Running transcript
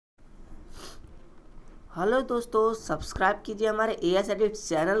Hello दोस्तों, subscribe कीजिए हमारे एएस एडिट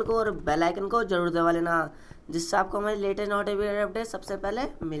चैनल को और बेल आइकन को जरूर दबा लेना, जिससे आपको हमारी लेटेस्ट नोटिफिकेशन अपडेट सबसे पहले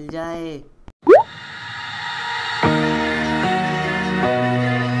मिल जाए।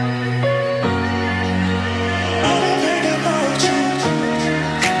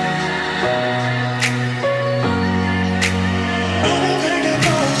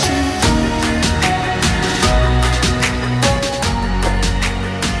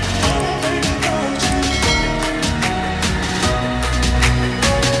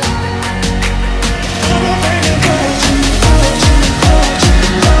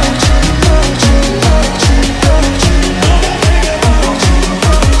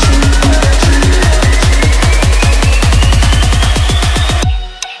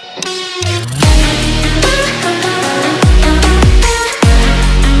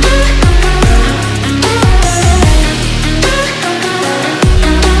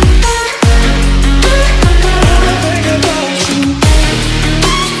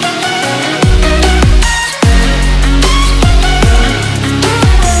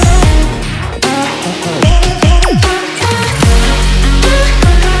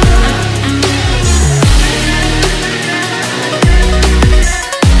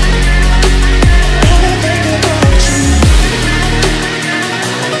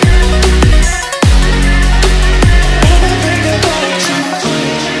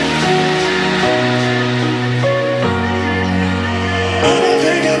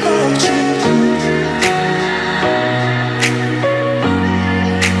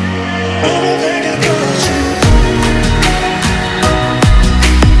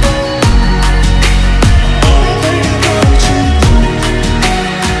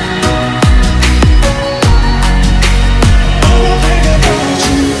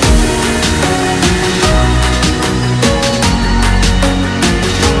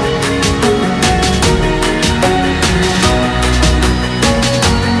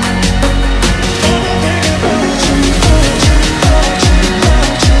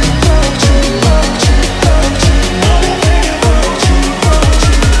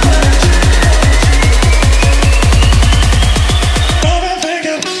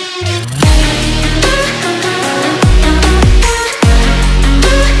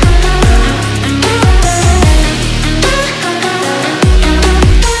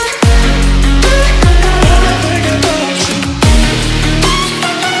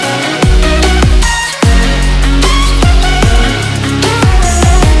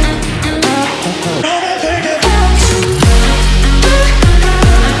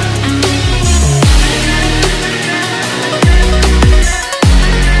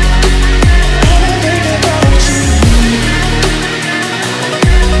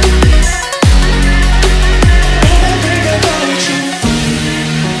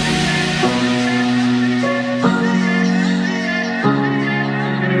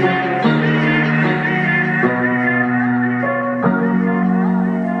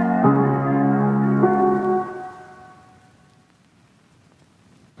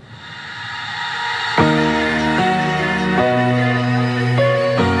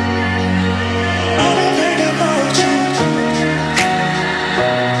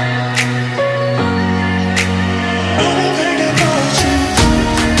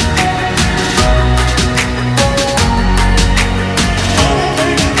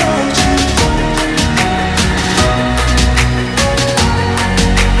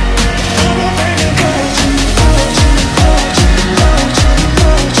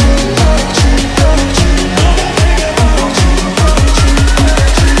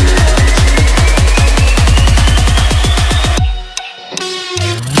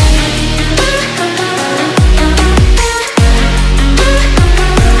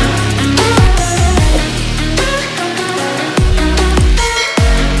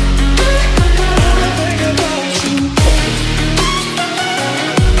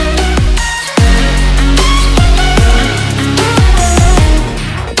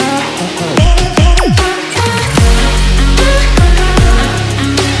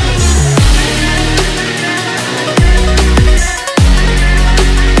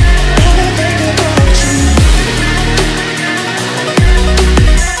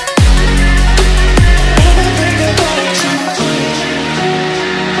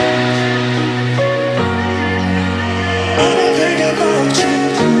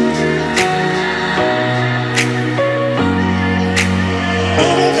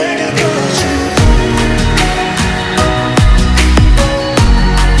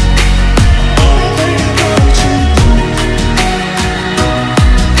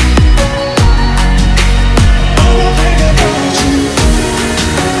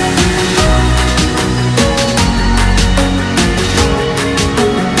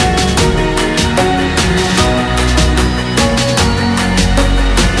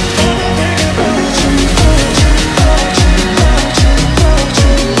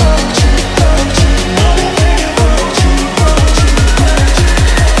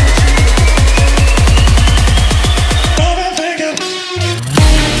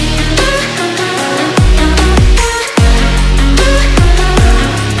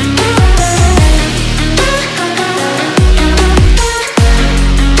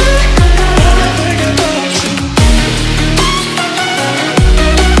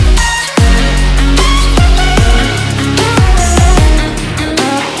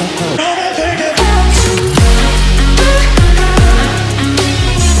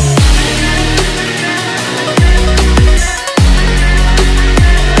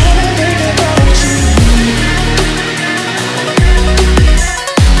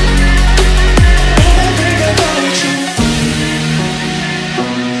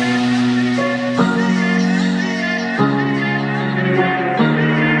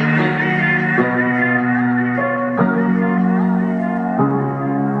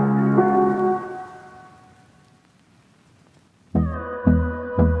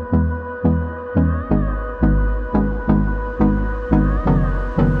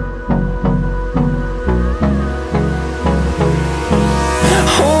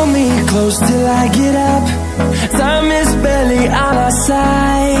 close till I get up. Time is barely on our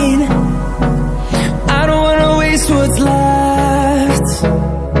side. I don't wanna waste what's left.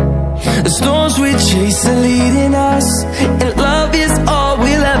 The storms we chase are leading us, and love is all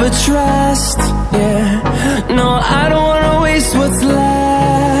we'll ever trust. Yeah, no, I don't wanna waste what's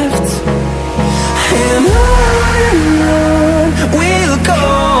left. And on we'll go,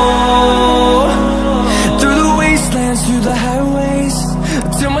 through the wastelands, through the highways,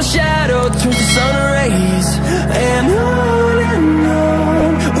 till my shadow turns to sun rays. And on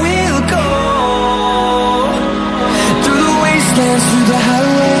we'll go, through the wastelands, through the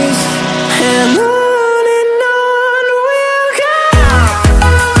highways, and on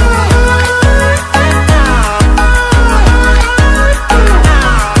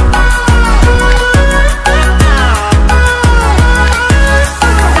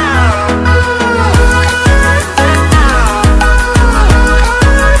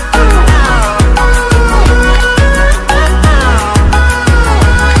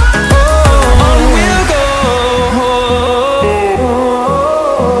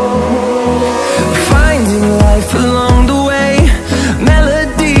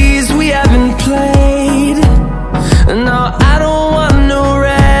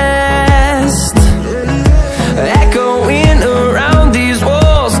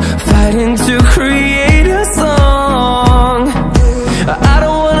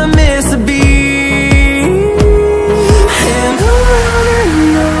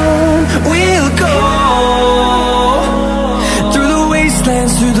we'll go.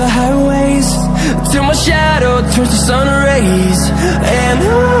 Through the highways, till my shadow turns to sun rays. And